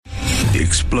The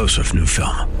explosive new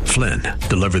film, Flynn,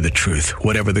 deliver the truth,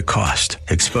 whatever the cost,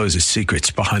 exposes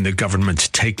secrets behind the government's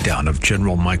takedown of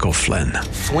General Michael Flynn.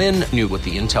 Flynn knew what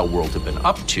the intel world had been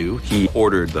up to. He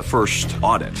ordered the first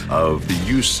audit of the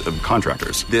use of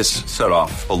contractors. This set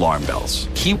off alarm bells.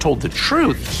 He told the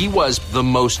truth. He was the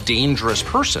most dangerous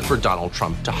person for Donald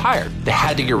Trump to hire. They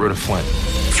had to get rid of Flynn.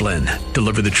 Flynn,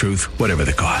 deliver the truth, whatever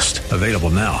the cost. Available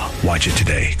now. Watch it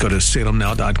today. Go to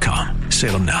salemnow.com.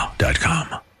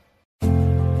 salemnow.com.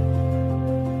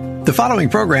 The following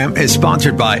program is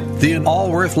sponsored by the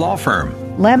Allworth Law Firm.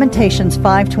 Lamentations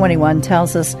 5:21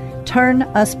 tells us, "Turn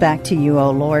us back to you,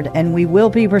 O Lord, and we will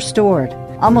be restored."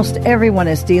 Almost everyone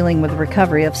is dealing with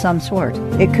recovery of some sort.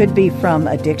 It could be from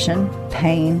addiction,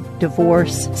 pain,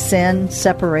 divorce, sin,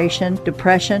 separation,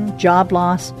 depression, job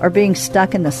loss, or being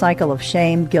stuck in the cycle of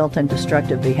shame, guilt, and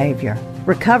destructive behavior.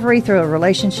 Recovery through a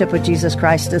relationship with Jesus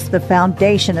Christ is the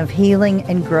foundation of healing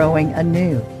and growing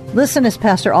anew. Listen as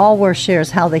Pastor Allworth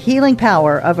shares how the healing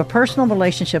power of a personal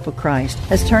relationship with Christ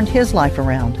has turned his life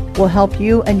around. Will help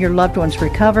you and your loved ones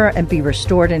recover and be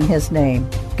restored in his name.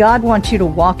 God wants you to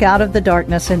walk out of the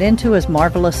darkness and into his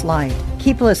marvelous light.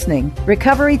 Keep listening.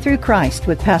 Recovery Through Christ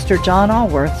with Pastor John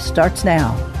Allworth starts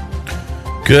now.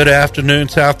 Good afternoon,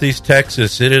 Southeast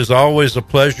Texas. It is always a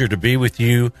pleasure to be with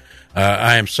you.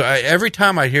 Every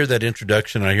time I hear that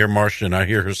introduction, I hear Marcia and I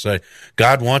hear her say,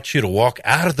 God wants you to walk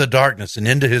out of the darkness and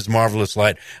into his marvelous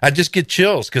light. I just get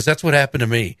chills because that's what happened to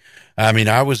me. I mean,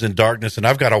 I was in darkness, and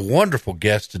I've got a wonderful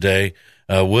guest today,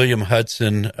 William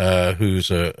Hudson, who's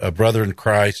a brother in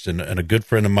Christ and a good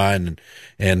friend of mine.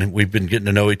 And we've been getting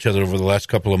to know each other over the last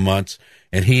couple of months.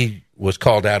 And he was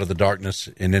called out of the darkness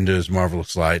and into his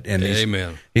marvelous light. And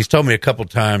Amen. He's told me a couple of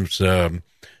times,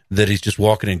 that he's just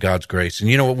walking in God's grace. And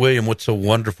you know what, William, what's so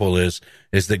wonderful is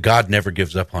that God never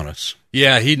gives up on us.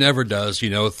 Yeah, he never does.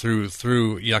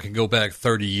 Through I can go back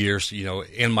 30 years,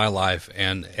 in my life,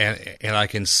 and I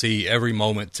can see every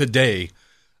moment today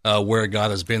where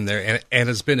God has been there, and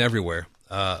it's been everywhere.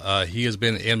 He has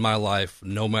been in my life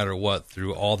no matter what,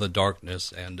 through all the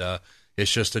darkness, and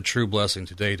it's just a true blessing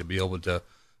today to be able to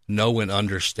know and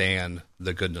understand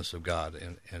the goodness of God,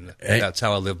 and that's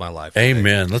how I live my life today.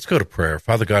 Amen. Let's go to prayer.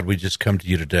 Father God, we just come to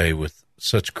you today with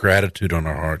such gratitude on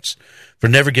our hearts for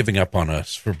never giving up on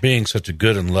us, for being such a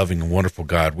good and loving and wonderful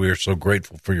God. We are so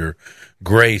grateful for your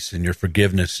grace and your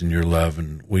forgiveness and your love.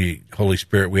 And we, Holy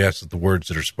Spirit, we ask that the words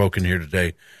that are spoken here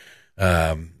today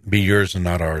be yours and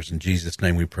not ours. In Jesus'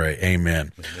 name we pray.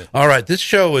 Amen. Amen. All right. This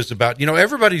show is about,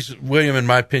 everybody's, William, in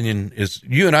my opinion, is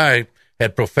you and I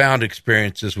had profound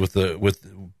experiences with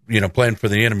playing for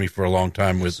the enemy for a long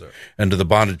time under the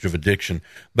bondage of addiction.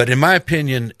 But in my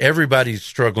opinion, everybody's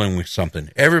struggling with something.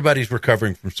 Everybody's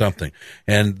recovering from something.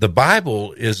 And the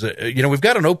Bible is, we've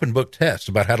got an open book test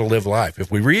about how to live life.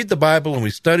 If we read the Bible and we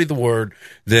study the Word,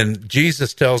 then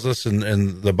Jesus tells us,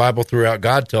 and the Bible throughout,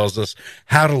 God tells us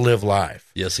how to live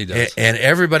life. Yes, he does. And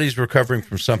everybody's recovering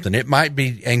from something. It might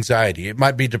be anxiety. It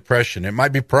might be depression. It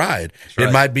might be pride. Right.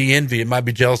 It might be envy. It might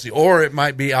be jealousy. Or it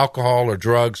might be alcohol or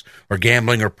drugs or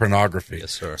gambling or pornography.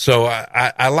 Yes, sir. So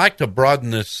I like to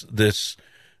broaden this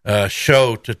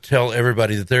show to tell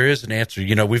everybody that there is an answer.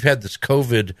 We've had this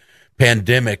COVID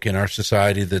pandemic in our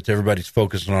society that everybody's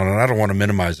focusing on, and I don't want to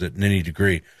minimize it in any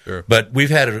degree. Sure. But we've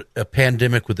had a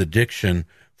pandemic with addiction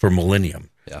for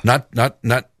millennium. Yeah.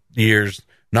 Not years,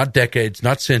 not decades,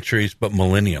 not centuries, but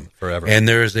millennium. Forever. And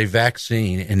there is a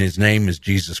vaccine, and his name is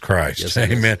Jesus Christ. Yes,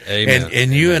 Amen. Amen.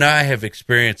 And you and I have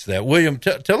experienced that. William,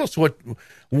 tell us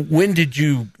when did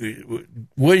you,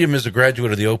 William is a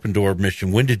graduate of the Open Door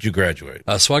Mission. When did you graduate?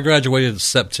 So I graduated in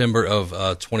September of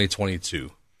 2022.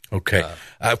 Okay.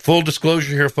 Full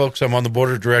disclosure here, folks, I'm on the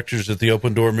board of directors at the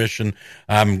Open Door Mission.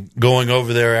 I'm going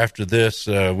over there after this.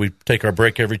 We take our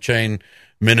Break Every Chain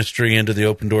ministry into the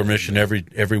Open Door Mission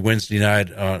every Wednesday night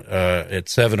at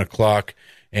 7:00.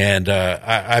 And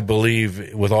I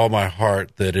believe with all my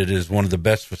heart that it is one of the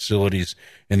best facilities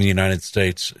in the United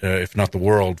States, if not the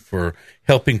world, for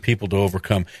helping people to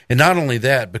overcome. And not only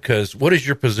that, because what is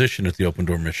your position at the Open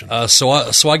Door Mission? So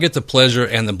I get the pleasure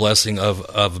and the blessing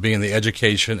of being the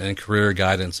education and career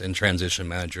guidance and transition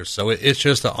manager. So it's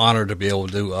just an honor to be able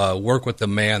to work with the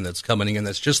man that's coming in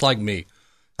that's just like me.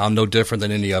 I'm no different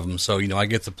than any of them. So, I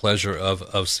get the pleasure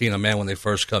of seeing a man when they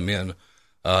first come in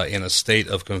a state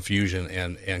of confusion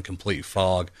and complete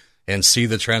fog, and see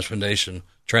the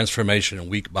transformation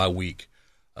week by week.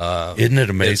 Isn't it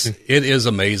amazing? It is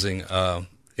amazing.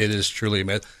 It is truly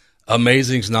amazing.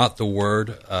 Amazing's not the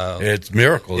word. It's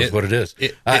miracle is what it is.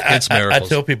 It's miracles. I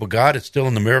tell people God is still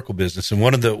in the miracle business, and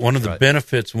one of the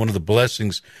benefits, one of the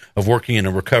blessings of working in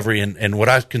a recovery and what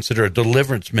I consider a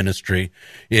deliverance ministry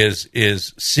is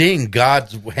seeing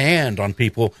God's hand on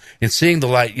people and seeing the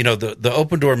light. You know, the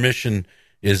Open Door mission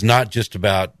is not just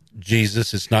about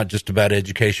Jesus. It's not just about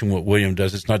education, what William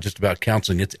does. It's not just about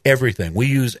counseling. It's everything. We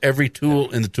use every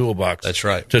tool in the toolbox. That's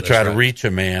right. To try to reach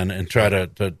a man and try to,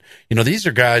 these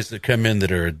are guys that come in that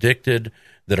are addicted,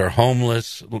 that are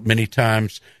homeless many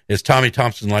times. As Tommy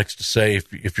Thompson likes to say,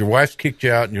 if your wife's kicked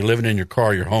you out and you're living in your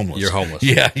car, you're homeless. You're homeless.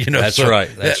 Yeah, That's right.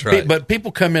 That's right. But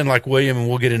people come in like William, and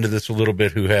we'll get into this a little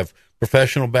bit, who have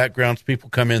professional backgrounds. People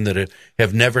come in that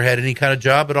have never had any kind of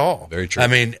job at all. Very true. I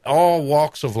mean, all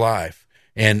walks of life.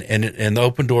 And the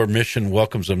Open Door mission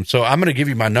welcomes them. So I'm going to give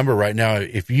you my number right now.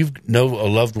 If you know a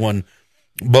loved one,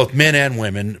 both men and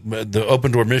women, the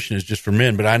Open Door mission is just for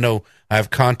men, but I know I have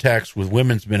contacts with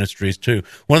women's ministries too.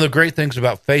 One of the great things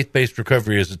about faith-based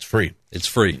recovery is it's free. It's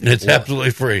free. It's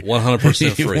absolutely free.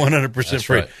 100% free. 100%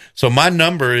 free. Right. So my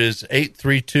number is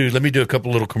 832. Let me do a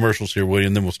couple little commercials here,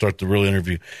 William, then we'll start the real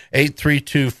interview.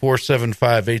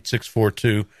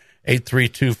 832-475-8642.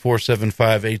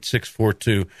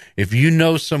 832-475-8642. If you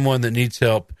know someone that needs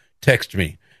help, text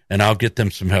me, and I'll get them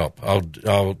some help.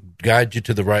 I'll guide you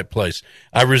to the right place.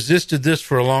 I resisted this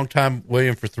for a long time,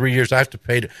 William, for 3 years. I have to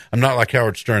pay. I'm not like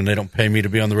Howard Stern. They don't pay me to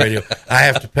be on the radio. I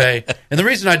have to pay. And the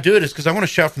reason I do it is because I want to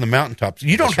shout from the mountaintops.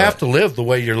 You don't have to live the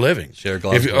way you're living. Share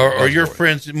God's or your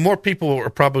friends. More people are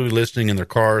probably listening in their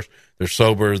cars. They're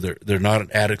sober. They're not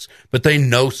addicts, but they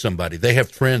know somebody. They have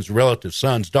friends, relatives,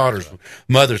 sons, daughters,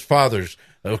 mothers, fathers,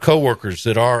 coworkers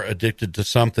that are addicted to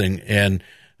something. And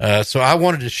so I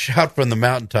wanted to shout from the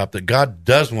mountaintop that God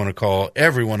does want to call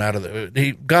everyone out of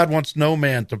God wants no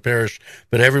man to perish,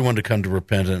 but everyone to come to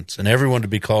repentance and everyone to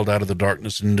be called out of the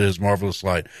darkness into his marvelous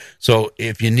light. So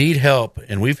if you need help,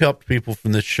 and we've helped people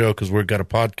from this show because we've got a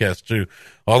podcast too,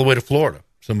 all the way to Florida.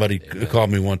 Somebody called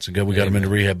me once ago. We got him into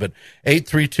rehab. But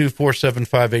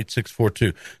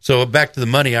 832-475-8642. So back to the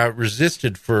money. I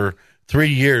resisted for 3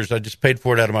 years. I just paid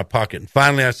for it out of my pocket. And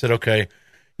finally I said, okay,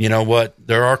 you know what?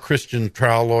 There are Christian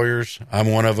trial lawyers.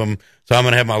 I'm one of them. So I'm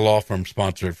going to have my law firm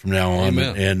sponsored from now on.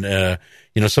 Amen.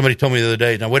 And somebody told me the other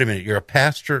day, now, wait a minute, you're a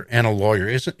pastor and a lawyer.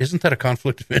 Isn't that a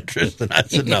conflict of interest? And I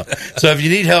said, no. So if you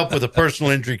need help with a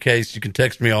personal injury case, you can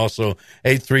text me also,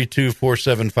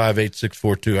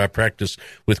 832-475-8642. I practice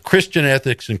with Christian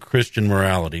ethics and Christian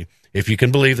morality. If you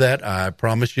can believe that, I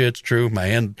promise you it's true. My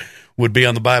hand would be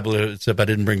on the Bible, except I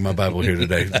didn't bring my Bible here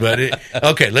today. But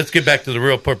okay, let's get back to the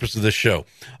real purpose of this show.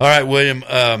 All right, William,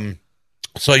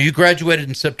 so you graduated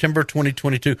in September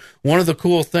 2022. One of the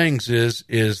cool things is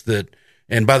that,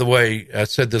 and by the way, I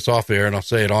said this off air and I'll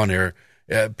say it on air,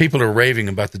 people are raving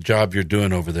about the job you're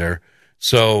doing over there.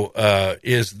 So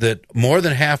is that more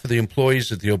than half of the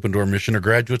employees at the Open Door Mission are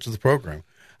graduates of the program.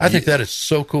 I think that is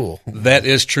so cool. That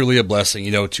is truly a blessing,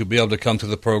 to be able to come to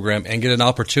the program and get an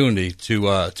opportunity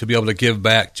to be able to give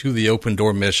back to the Open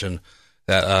Door Mission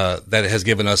that has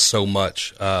given us so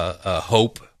much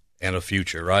hope and a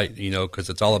future, right? Because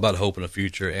it's all about hope and a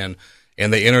future, and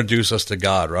they introduce us to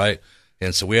God, right?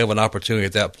 And so we have an opportunity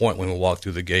at that point when we walk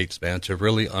through the gates, man, to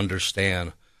really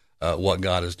understand what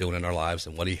God is doing in our lives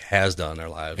and what He has done in our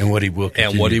lives, and what He will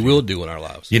do in our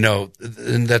lives.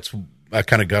 And that's. I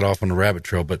kind of got off on the rabbit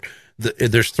trail, but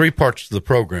there's three parts to the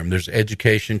program. There's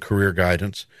education, career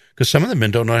guidance, because some of the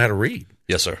men don't know how to read.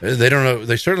 Yes, sir. They don't know.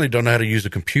 They certainly don't know how to use a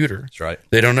computer. That's right.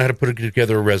 They don't know how to put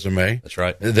together a resume. That's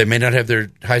right. They may not have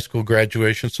their high school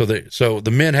graduation, so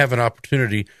the men have an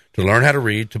opportunity to learn how to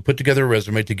read, to put together a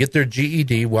resume, to get their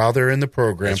GED while they're in the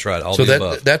program. That's right.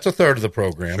 That's a third of the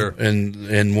program, sure.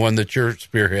 and one that you're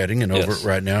spearheading and over it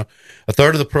right now. A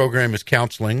third of the program is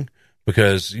counseling.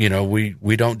 Because,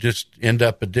 we don't just end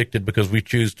up addicted because we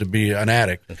choose to be an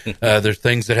addict. There's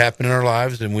things that happen in our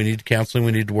lives, and we need counseling.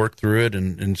 We need to work through it,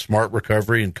 and smart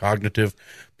recovery and cognitive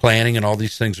planning, and all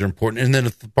these things are important. And then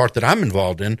the part that I'm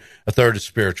involved in, a third is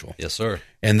spiritual. Yes, sir.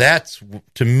 And that's,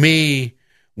 to me,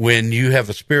 when you have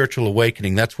a spiritual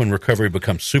awakening, that's when recovery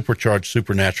becomes supercharged,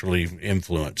 supernaturally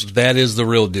influenced. That is the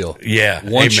real deal. Yeah.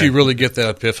 Once you really get that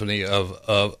epiphany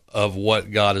of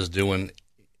what God is doing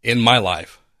in my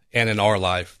life, and in our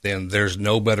life, then there's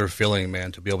no better feeling,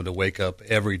 man, to be able to wake up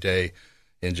every day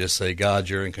and just say, God,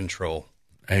 you're in control.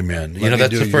 Amen.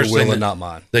 That's the first thing and not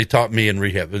mine. They taught me in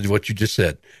rehab, what you just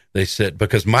said. They said,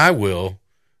 because my will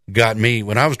got me,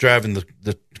 when I was driving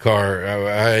the car,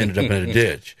 I ended up in a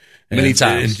ditch. Many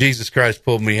times. And Jesus Christ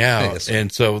pulled me out. Yes,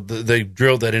 and so they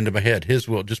drilled that into my head. His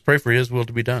will, just pray for His will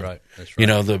to be done. Right. That's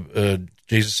right.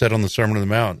 Jesus said on the Sermon on the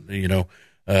Mount,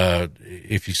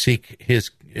 if you seek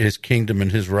his kingdom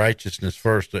and his righteousness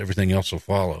first, everything else will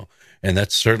follow. And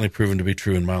that's certainly proven to be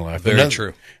true in my life. Very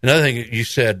true. Another thing you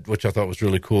said, which I thought was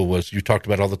really cool, was you talked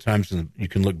about all the times you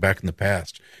can look back in the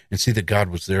past and see that God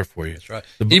was there for you. That's right.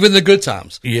 Even the good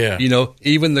times. Yeah.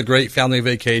 Even the great family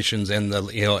vacations and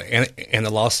the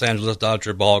Los Angeles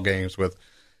Dodger ball games with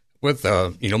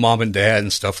mom and dad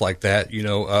and stuff like that.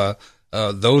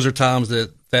 Those are times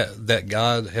that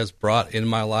God has brought in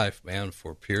my life, man,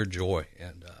 for pure joy.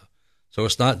 And so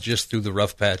it's not just through the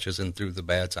rough patches and through the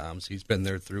bad times. He's been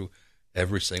there through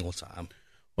every single time.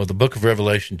 Well, the book of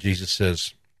Revelation, Jesus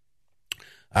says,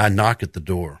 I knock at the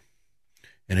door,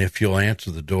 and if you'll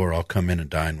answer the door, I'll come in and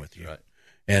dine with you. Right.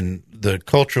 And the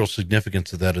cultural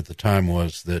significance of that at the time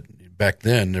was that back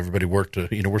then everybody worked.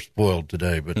 We're spoiled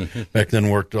today, but back then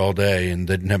worked all day, and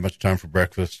they didn't have much time for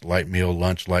breakfast, light meal,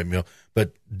 lunch, light meal.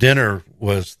 But dinner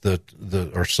was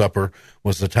or supper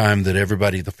was the time that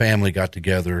everybody, the family, got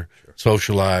together,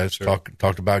 socialized,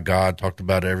 talked about God, talked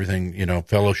about everything,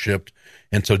 fellowshipped.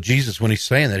 And so Jesus, when he's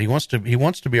saying that, he wants to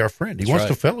be our friend. He wants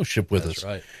to fellowship with us.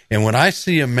 Right. And when I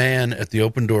see a man at the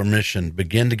Open Door Mission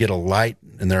begin to get a light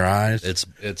in their eyes, it's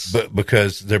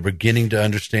because they're beginning to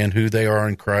understand who they are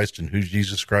in Christ and who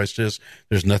Jesus Christ is.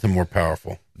 There's nothing more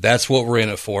powerful. That's what we're in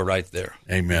it for, right there.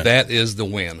 Amen. That is the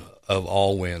win of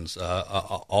all wins.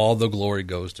 All the glory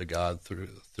goes to God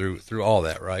through all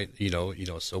that, right?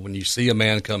 So when you see a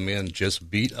man come in just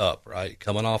beat up, right,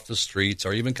 coming off the streets,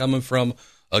 or even coming from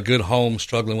a good home,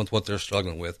 struggling with what they're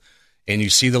struggling with, and you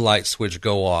see the light switch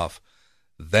go off,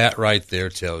 that right there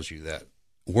tells you that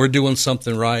we're doing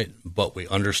something right, but we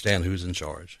understand who's in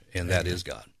charge, and that is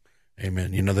God.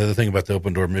 Amen. The other thing about the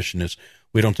Open Door Mission is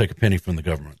we don't take a penny from the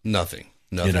government. Nothing.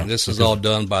 This is all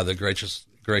done by the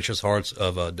gracious hearts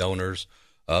of donors,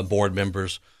 board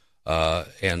members,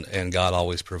 and God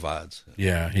always provides.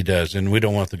 Yeah, he does. And we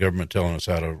don't want the government telling us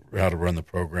how to run the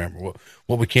program or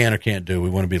what we can or can't do. We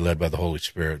want to be led by the Holy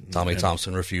Spirit. Tommy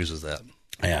Thompson refuses that.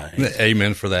 Yeah.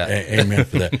 Amen for that. Amen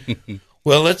for that.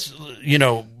 Well, let's,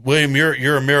 William,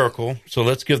 you're a miracle. So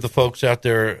let's give the folks out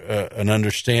there an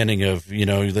understanding of,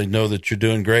 they know that you're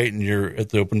doing great and you're at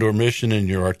the Open Door Mission and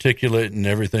you're articulate and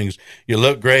you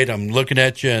look great. I'm looking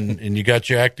at you and you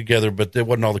got your act together, but that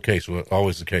wasn't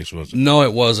always the case, was it? No,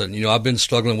 it wasn't. I've been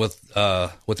struggling with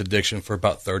addiction for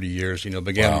about 30 years. It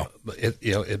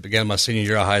began my senior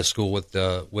year of high school with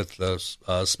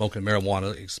smoking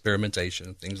marijuana experimentation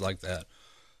and things like that.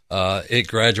 It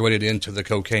graduated into the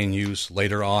cocaine use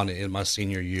later on in my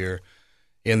senior year.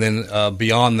 And then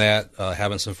beyond that,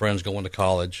 having some friends going to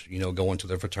college, going to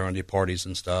their fraternity parties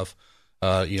and stuff,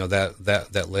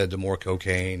 that led to more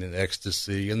cocaine and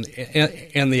ecstasy and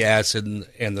the acid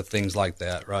and the things like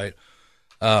that, right?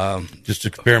 Just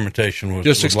experimentation.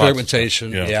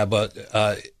 Yeah, but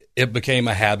it became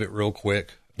a habit real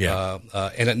quick. Yeah.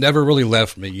 And it never really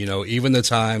left me, even the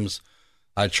times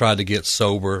I tried to get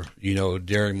sober,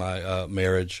 during my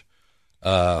marriage,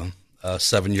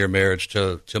 7-year marriage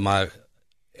to my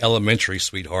elementary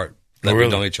sweetheart that we've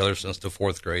known each other since the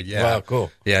 4th grade. Yeah. Wow,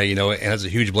 cool. Yeah, and it's a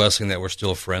huge blessing that we're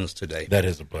still friends today. That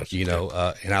is a blessing.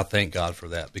 And I thank God for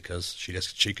that because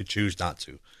she could choose not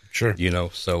to. Sure.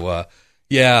 So, a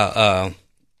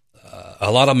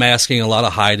lot of masking, a lot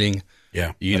of hiding.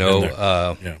 Yeah. Doing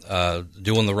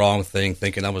the wrong thing,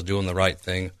 thinking I was doing the right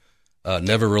thing.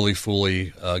 Never really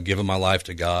fully given my life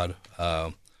to God.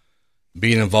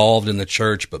 Being involved in the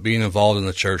church, but being involved in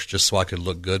the church just so I could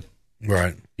look good.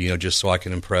 Right. Just so I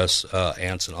can impress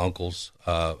aunts and uncles,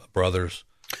 brothers.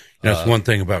 That's one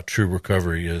thing about true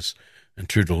recovery and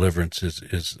true deliverance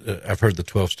is I've heard the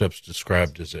 12 steps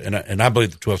described as, and I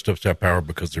believe the 12 steps have power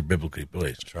because they're biblically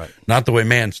based. That's right. Not the way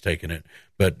man's taken it,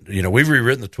 but we've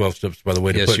rewritten the 12 steps by the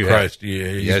way to put Christ.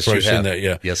 Yes, you have. That,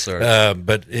 yeah. Yes, sir.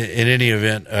 But in any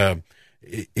event,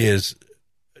 is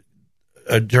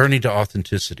a journey to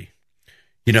authenticity.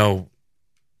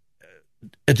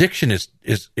 Addiction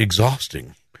is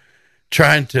exhausting.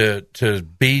 Trying to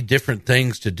be different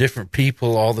things to different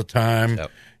people all the time.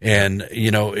 Yep. And,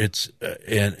 it's,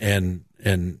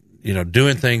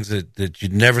 doing things that you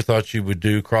never thought you would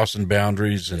do, crossing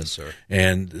boundaries and, yes, sir.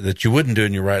 And that you wouldn't do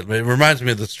in your right. It reminds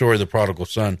me of the story of the prodigal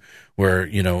son where,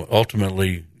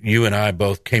 ultimately you and I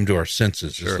both came to our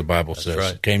senses, sure. as the Bible says.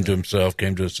 Right. Came to himself,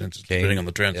 came to his senses, depending on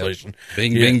the translation.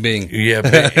 Yep. Bing. Yeah.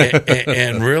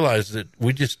 And realized that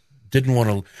we just didn't want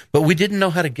to, but we didn't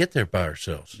know how to get there by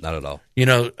ourselves. Not at all.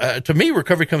 To me,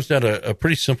 recovery comes down to a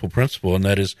pretty simple principle, and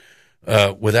that is,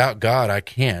 without God, I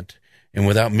can't. and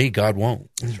without me, God won't.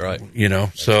 That's right.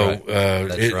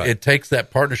 It takes that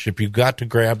partnership. You've got to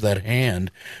grab that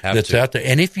hand that's out there.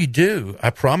 And if you do, I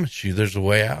promise you, there's a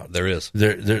way out. There is.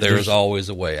 There's always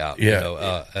a way out.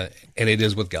 Yeah. And it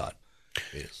is with God.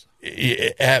 It is.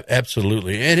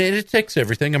 Absolutely, and it takes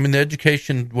everything. I mean, the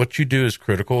education, what you do is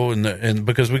critical, and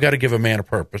because we got to give a man a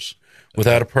purpose.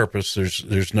 Without a purpose,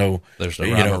 there's no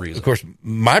rhyme or reason. Of course,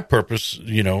 my purpose,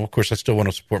 of course, I still want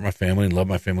to support my family and love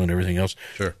my family and everything else.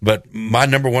 Sure. But my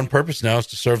number one purpose now is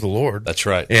to serve the Lord. That's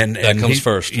right. And that comes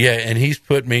first. Yeah, and He's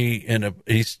put me in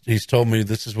He's told me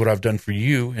this is what I've done for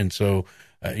you, and so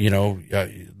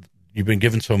you've been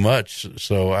given so much,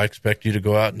 so I expect you to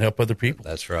go out and help other people.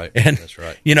 That's right. And, that's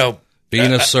right.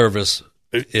 Being of service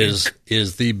is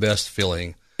the best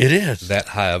feeling. It is.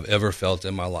 That I have ever felt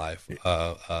in my life.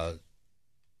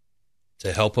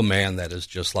 To help a man that is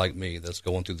just like me, that's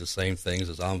going through the same things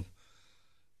as I'm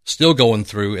still going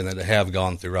through and that I have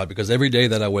gone through, right? Because every day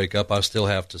that I wake up, I still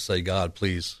have to say, God,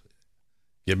 please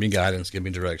give me guidance, give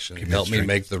me direction, help me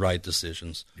make the right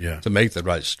decisions, to make the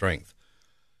right strength.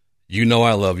 You know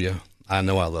I love you. I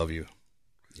know I love you.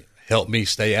 Help me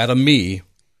stay out of me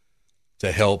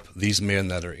to help these men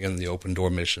that are in the Open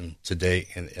Door mission today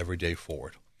and every day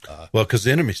forward. Because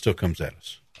the enemy still comes at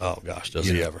us. Oh, gosh, does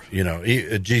he ever?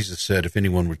 Jesus said, if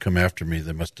anyone would come after me,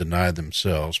 they must deny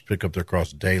themselves, pick up their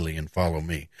cross daily, and follow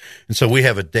me. And so we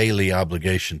have a daily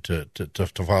obligation to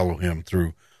follow him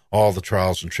through all the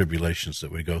trials and tribulations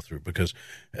that we go through, because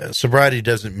sobriety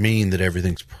doesn't mean that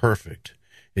everything's perfect.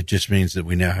 It just means that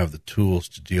we now have the tools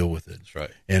to deal with it. That's right.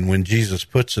 And when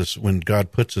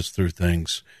God puts us through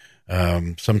things,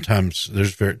 sometimes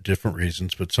there's very different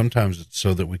reasons, but sometimes it's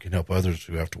so that we can help others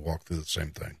who have to walk through the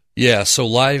same thing. Yeah, so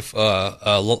life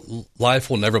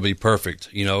will never be perfect,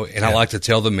 and I like to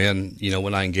tell the men,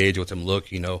 when I engage with them, look,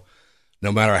 no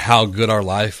matter how good our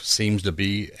life seems to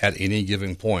be at any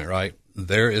given point, right,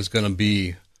 there is going to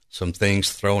be some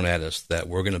things thrown at us that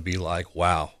we're going to be like,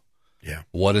 wow,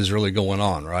 what is really going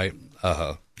on, right?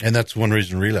 And that's one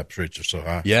reason relapse rates are so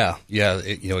high. Yeah,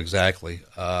 exactly.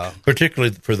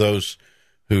 Particularly for those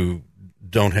who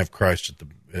don't have Christ at the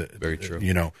very true.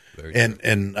 Very true.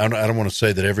 And I don't want to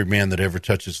say that every man that ever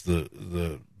touches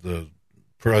the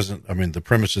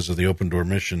premises of the Open Door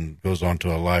mission goes on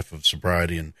to a life of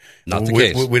sobriety, and not the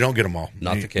case. We don't get them all.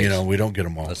 Not the case. We don't get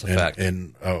them all. That's a fact.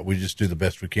 And we just do the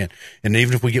best we can. And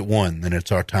even if we get one, then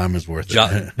it's our time is worth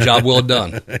it. Job well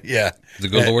done. Yeah. The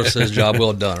good Lord says, "Job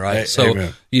well done." Right.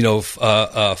 So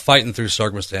fighting through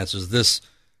circumstances.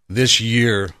 This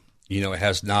year, it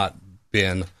has not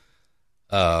been.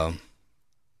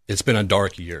 It's been a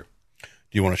dark year.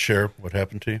 Do you want to share what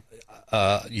happened to you?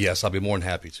 Yes, I'll be more than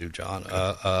happy to, John.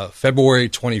 February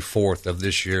 24th of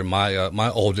this year, my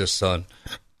oldest son.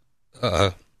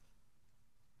 Let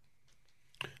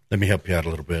me help you out a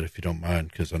little bit, if you don't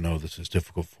mind, because I know this is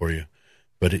difficult for you.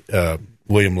 But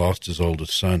William lost his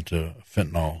oldest son to a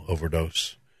fentanyl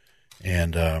overdose.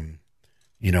 And,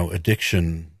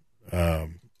 addiction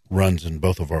runs in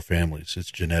both of our families. It's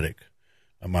genetic.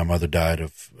 My mother died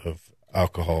of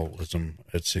alcoholism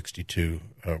at 62,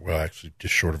 actually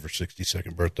just short of her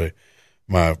 62nd birthday.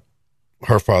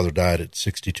 Her father died at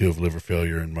 62 of liver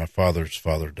failure, and my father's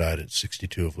father died at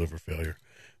 62 of liver failure.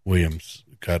 William's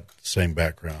got the same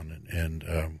background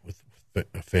and with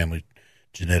a family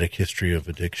genetic history of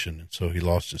addiction, and so he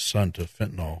lost his son to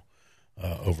fentanyl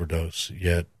overdose.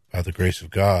 Yet, by the grace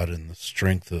of God and the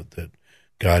strength that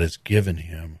God has given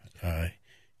him,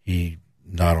 he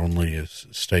not only has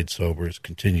stayed sober, has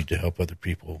continued to help other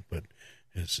people, but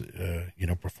has,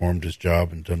 performed his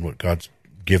job and done what God's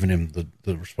given him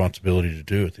the responsibility to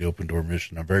do at the Open Door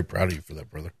mission. I'm very proud of you for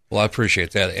that, brother. Well, I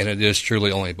appreciate that, and it is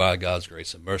truly only by God's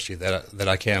grace and mercy that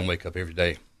I can wake up every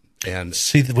day. And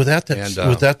see, without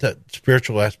that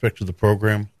spiritual aspect of the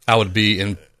program, I would be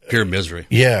in pure misery.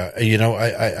 Yeah,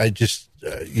 I just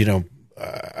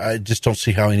don't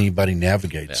see how anybody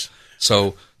navigates.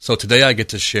 Yeah. So today I get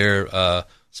to share.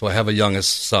 So I have a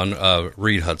youngest son,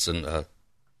 Reed Hudson, a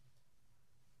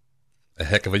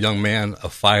heck of a young man, a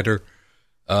fighter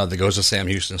that goes to Sam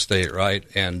Houston State, right,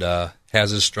 and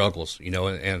has his struggles,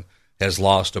 and has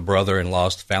lost a brother and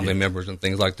lost family members and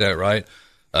things like that, right.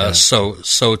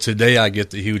 So today I get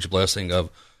the huge blessing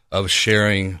of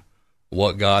sharing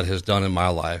what God has done in my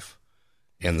life.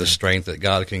 And the strength that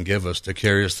God can give us to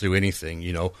carry us through anything,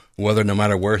 whether no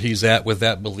matter where he's at with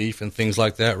that belief and things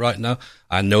like that right now.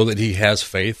 I know that he has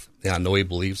faith, and I know he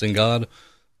believes in God,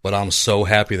 but I'm so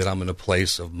happy that I'm in a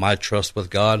place of my trust with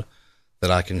God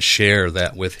that I can share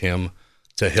that with him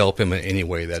to help him in any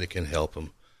way that it can help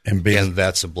him. and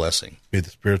that's a blessing. Be the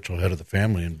spiritual head of the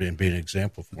family and be an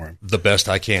example for him. The best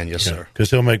I can, yes, sir. Because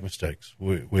he'll make mistakes.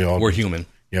 We're human.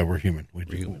 Yeah, we're human.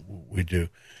 We do.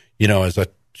 You know, as I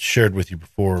shared with you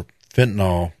before,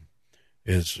 fentanyl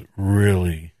is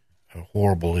really a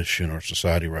horrible issue in our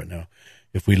society right now.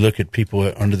 If we look at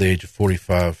people under the age of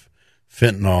 45,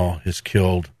 fentanyl has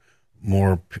killed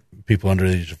more people under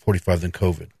the age of 45 than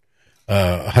COVID.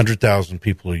 100,000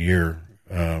 people a year,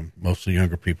 mostly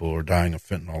younger people, are dying of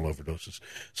fentanyl overdoses.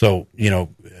 So, you know,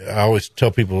 I always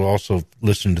tell people also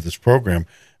listening to this program,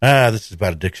 this is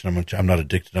about addiction. I'm not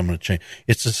addicted. I'm going to change.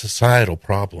 It's a societal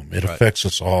problem. It affects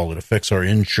us all. It affects our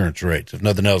insurance rates. If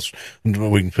nothing else,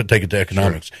 we can take it to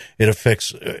economics. Sure. It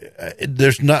affects,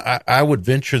 I would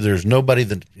venture there's nobody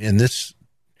that in this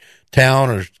town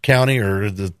or county or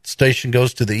the station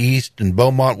goes to the east in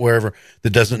Beaumont, wherever, that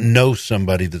doesn't know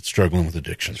somebody that's struggling with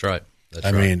addiction. That's right.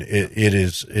 I mean, it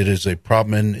is a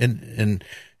problem, and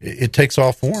it takes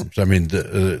all forms. I mean,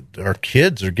 our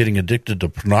kids are getting addicted to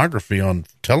pornography on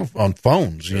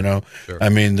phones. Sure, you know, sure. I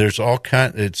mean, there's all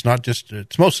kind. It's not just.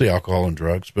 It's mostly alcohol and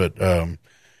drugs, but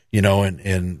you know,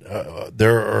 and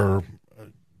there are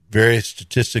various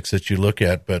statistics that you look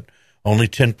at, but only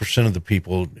 10% of the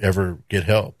people ever get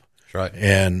help. Right.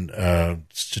 And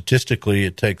statistically,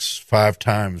 it takes 5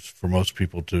 times for most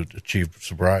people to achieve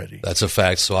sobriety. That's a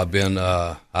fact. So I've been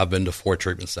to 4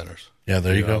 treatment centers. Yeah,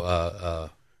 there you go.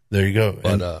 There you go.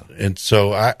 But, and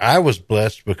so I was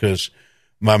blessed because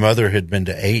my mother had been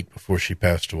to 8 before she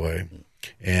passed away.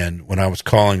 And when I was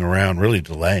calling around, really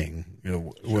delaying,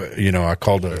 you know, I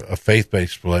called a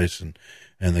faith-based place, and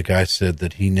the guy said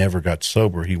that he never got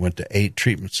sober. He went to 8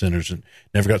 treatment centers and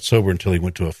never got sober until he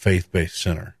went to a faith-based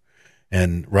center.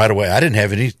 And right away, I didn't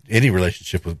have any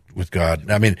relationship with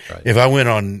God. I mean, if I went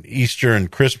on Easter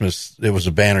and Christmas, it was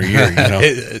a banner year, you know.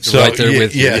 It's right there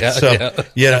with you.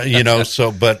 Yeah, you know.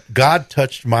 So, but God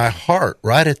touched my heart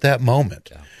right at that moment.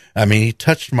 Yeah. I mean, He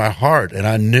touched my heart, and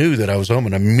I knew that I was home.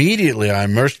 And immediately, I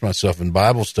immersed myself in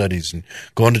Bible studies and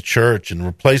going to church and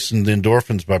replacing the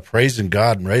endorphins by praising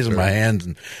God and raising my hands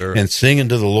and singing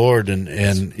to the Lord.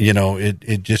 And you know,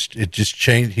 it just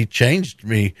changed. He changed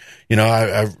me. You know,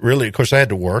 I really, of course, I had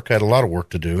to work. I had a lot of work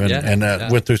to do, and I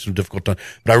went through some difficult times.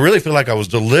 But I really feel like I was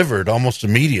delivered almost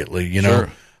immediately. You know. Sure.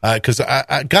 Because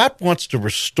God wants to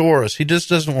restore us. He just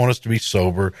doesn't want us to be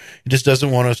sober. He just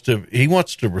doesn't want us to. He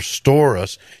wants to restore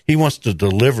us. He wants to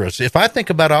deliver us. If I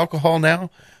think about alcohol now,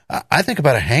 I think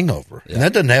about a hangover, and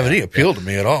that doesn't have any appeal to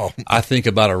me at all. I think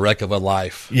about a wreck of a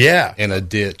life, and a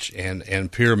ditch,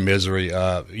 and pure misery.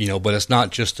 You know, but it's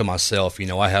not just to myself. You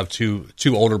know, I have two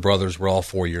older brothers. We're all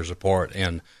 4 years apart,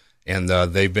 and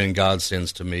they've been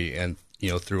godsends to me. And you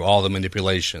know, through all the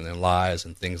manipulation and lies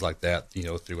and things like that, you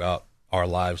know, throughout our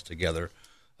lives together,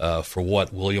 for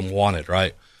what William wanted,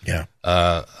 right? Yeah.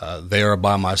 They are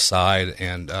by my side,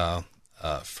 and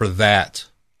for that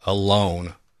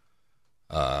alone,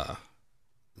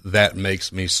 that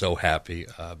makes me so happy,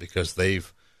 because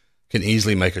can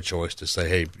easily make a choice to say,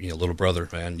 hey, you know, little brother,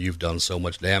 man, you've done so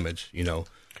much damage. You know,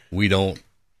 we don't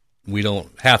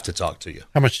have to talk to you.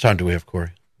 How much time do we have,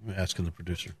 Corey? I'm asking the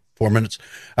producer. 4 minutes.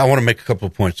 I want to make a couple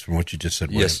of points from what you just said,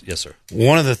 William. Yes, sir.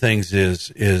 One of the things is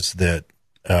that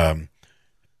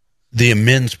the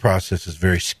amends process is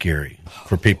very scary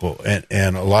for people,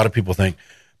 and a lot of people think,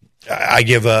 I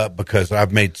give up because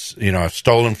I've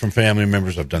stolen from family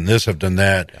members, I've done this, I've done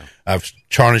that, I've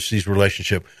tarnished these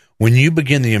relationships. When you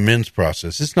begin the amends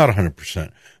process, it's not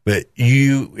 100%, but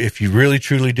if you really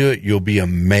truly do it, you'll be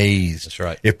amazed. That's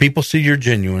right. If people see you're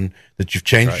genuine, that you've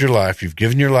changed your life, you've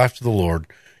given your life to the Lord,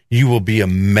 you will be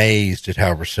amazed at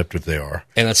how receptive they are.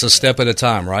 And it's a step at a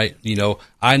time, right? You know,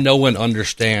 I know and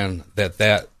understand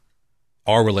that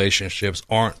our relationships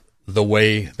aren't the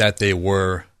way that they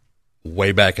were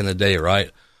way back in the day,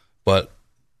 right? But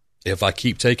if I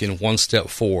keep taking one step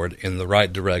forward in the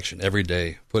right direction every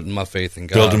day, putting my faith in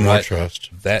God, building more trust,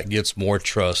 that gets more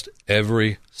trust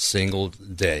every single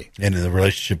day. And the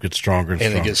relationship gets stronger and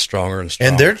stronger. And it gets stronger and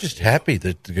stronger. And they're just happy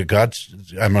that God's,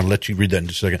 I'm going to let you read that in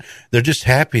just a second. They're just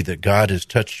happy that God has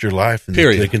touched your life and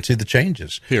they can see the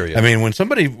changes. Period. I mean, when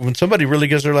somebody really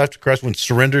gives their life to Christ, when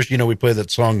surrenders, you know, we play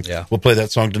that song. Yeah. We'll play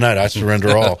that song tonight. I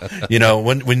surrender all. You know,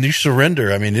 when you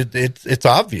surrender, I mean, it's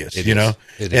obvious, you know,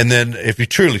 and then if you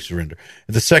truly surrender.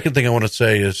 The second thing I want to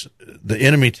say is the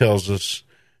enemy tells us,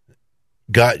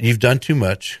 God, you've done too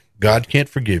much. God can't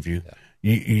forgive you.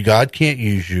 God can't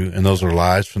use you, and those are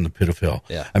lies from the pit of hell.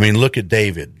 Yeah. I mean, look at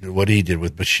David, what he did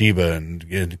with Bathsheba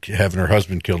and having her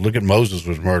husband killed. Look at Moses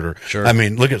with murder. Sure. I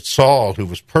mean, look at Saul, who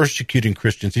was persecuting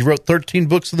Christians. He wrote 13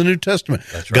 books of the New Testament.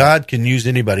 That's right. God can use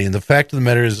anybody, and the fact of the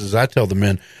matter is I tell the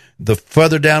men, the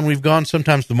further down we've gone,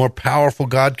 sometimes the more powerful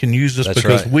God can use us,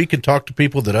 because we can talk to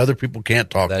people that other people can't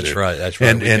talk to. That's right.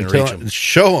 And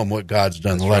show them what God's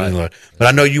done. But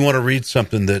I know you want to read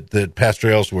something that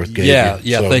Pastor Ellsworth gave you.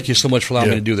 Yeah. Thank you so much for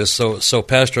allowing me to do this. So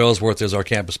Pastor Ellsworth is our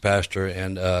campus pastor,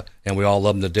 and we all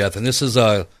love him to death. And this is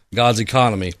God's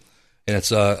economy. And it's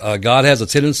God has a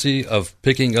tendency of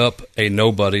picking up a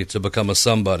nobody to become a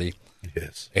somebody.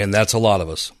 Yes. And that's a lot of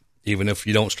us, even if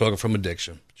you don't struggle from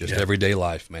addiction. Just everyday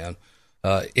life, man.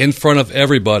 In front of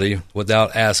everybody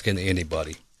without asking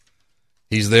anybody.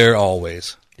 He's there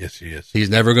always. Yes, he is. He's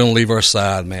never going to leave our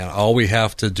side, man. All we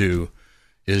have to do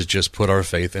is just put our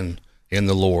faith in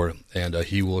the Lord, and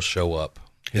He will show up.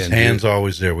 His hand's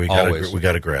always there. We got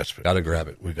to grasp it. Got to grab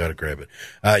it. We got to grab it.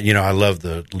 I love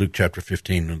the Luke chapter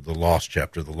 15, the lost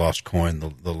chapter, the lost coin,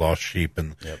 the lost sheep,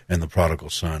 and the prodigal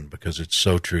son, because it's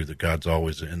so true that God's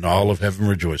always, and all of heaven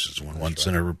rejoices when one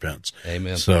sinner repents.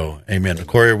 Amen. So, amen.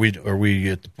 Corey, are we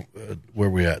at where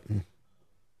are we at?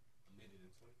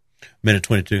 Minute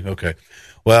 22. Okay.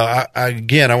 Well, I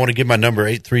want to give my number,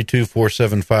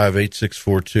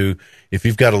 832-475-8642. If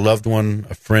you've got a loved one,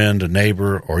 a friend, a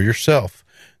neighbor, or yourself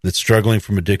that's struggling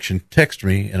from addiction, text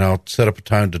me, and I'll set up a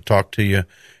time to talk to you,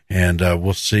 and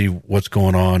we'll see what's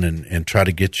going on and try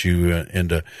to get you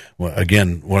into, well,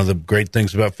 again, one of the great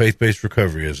things about faith-based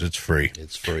recovery is it's free.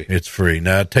 It's free. It's free.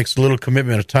 Now, it takes a little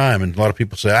commitment of time, and a lot of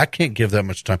people say, I can't give that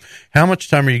much time. How much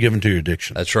time are you giving to your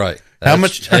addiction? That's right. How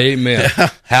much time? Amen.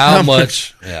 How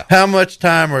much? Yeah. How much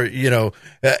time are,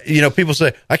 people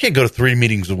say, I can't go to 3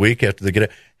 meetings a week after they get out.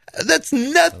 That's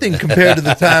nothing compared to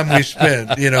the time we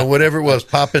spent, whatever it was,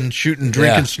 popping, shooting,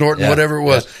 drinking, snorting, whatever it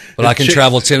was. But I can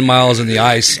travel 10 miles in the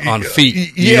ice on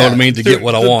feet, you know what I mean, to get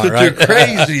what I want, right? The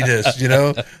craziness,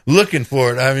 looking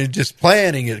for it. I mean, just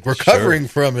planning it, recovering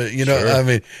from it, I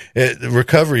mean,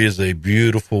 recovery is a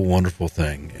beautiful, wonderful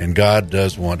thing. And God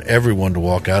does want everyone to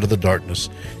walk out of the darkness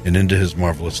and into His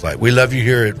marvelous light. We love you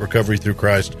here at Recovery Through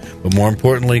Christ, but more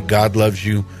importantly, God loves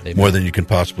you more than you can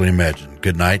possibly imagine.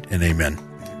 Good night and amen.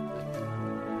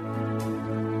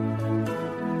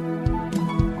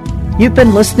 You've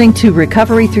been listening to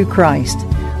Recovery Through Christ.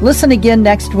 Listen again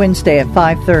next Wednesday at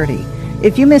 5:30.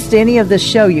 If you missed any of this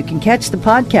show, you can catch the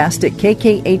podcast at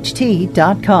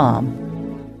kkht.com.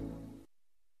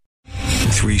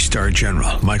 3-star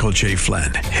General Michael J.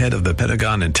 Flynn, head of the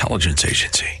Pentagon Intelligence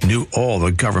Agency, knew all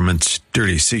the government's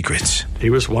dirty secrets. He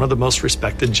was one of the most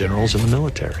respected generals in the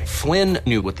military. Flynn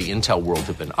knew what the intel world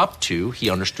had been up to.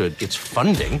 He understood its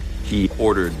funding. He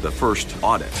ordered the first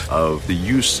audit of the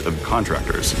use of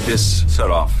contractors. This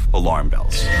set off alarm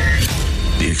bells.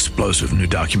 The explosive new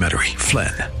documentary,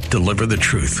 Flynn, Deliver the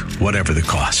Truth, Whatever the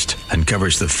Cost,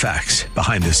 uncovers the facts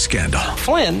behind this scandal.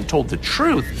 Flynn told the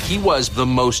truth. He was the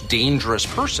most dangerous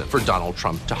person for Donald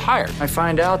Trump to hire. I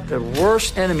find out the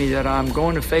worst enemy that I'm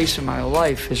going to face in my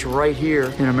life is right here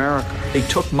in America. They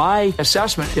took my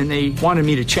assessment and they wanted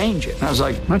me to change it. And I was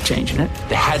like, I'm not changing it.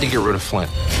 They had to get rid of Flynn.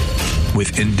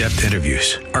 With in-depth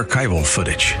interviews, archival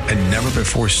footage, and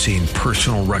never-before-seen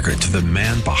personal records of the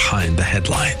man behind the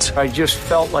headlines. I just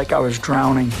felt like I was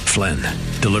drowning. Flynn,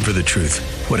 Deliver the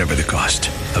Truth, Whatever the Cost.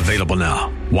 Available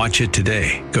now. Watch it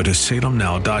today. Go to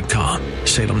salemnow.com.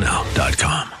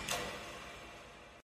 salemnow.com.